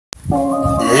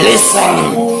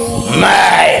Listen,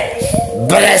 my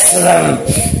brethren,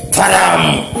 from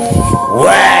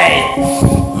white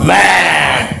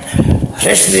man,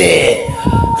 richly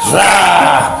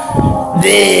radical,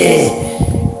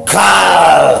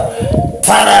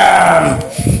 from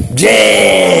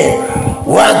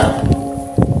what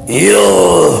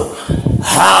you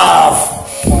have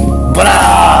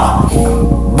problem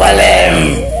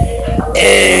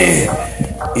in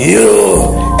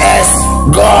U.S.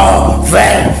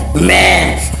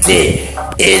 government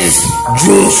is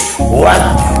just what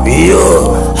you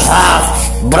have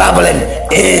problem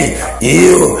in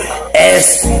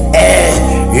USA.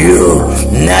 You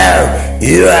know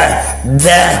you are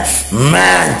the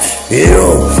man you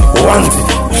want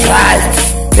right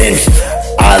things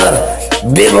other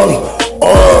people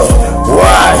or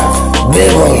white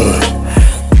people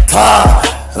talk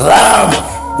around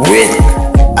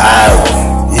without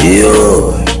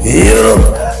you, Europe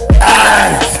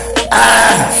and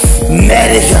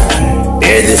America.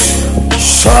 It is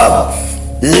shop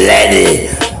lady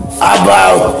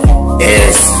about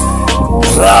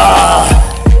Israel.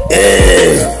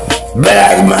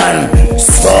 Black man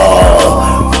Somalia.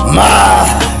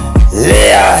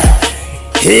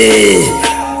 He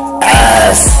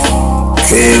asked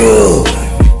you,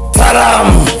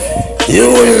 you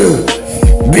will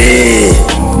be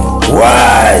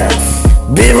white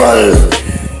people,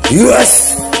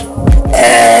 USA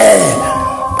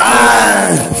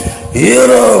and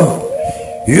Europe.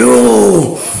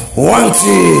 You want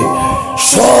to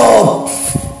shop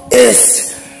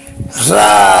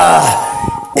Israel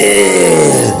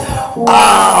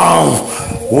and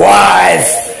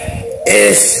wife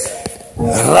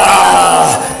Israel,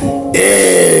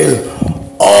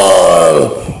 all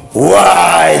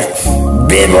white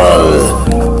people,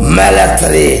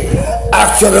 military,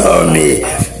 economy,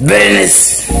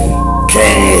 business,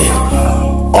 king,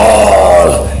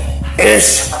 all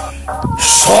is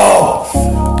shop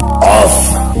of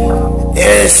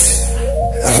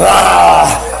Israel.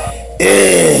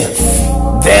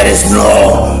 There is no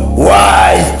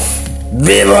white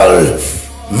people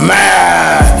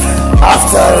man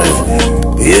after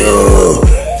you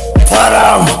tell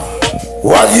them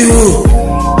what you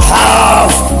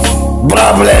have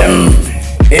problem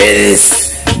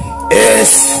is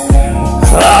Israel.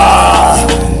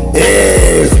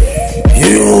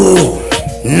 You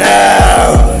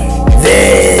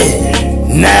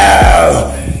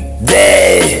know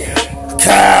they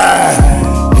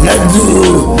cannot do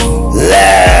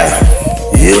left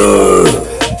you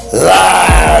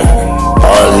like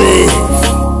only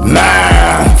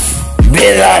man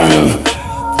bidan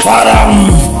param.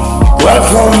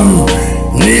 Welcome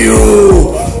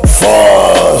new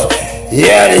for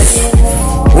years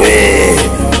we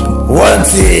want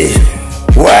it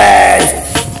white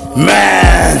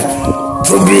man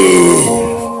to be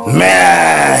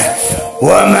man,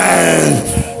 woman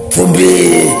to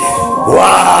be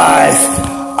wife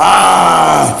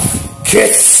and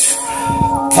kids.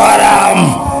 Param,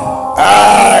 I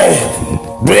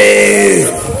breathe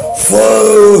for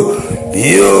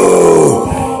you.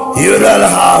 You don't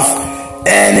have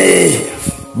any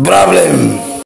problem.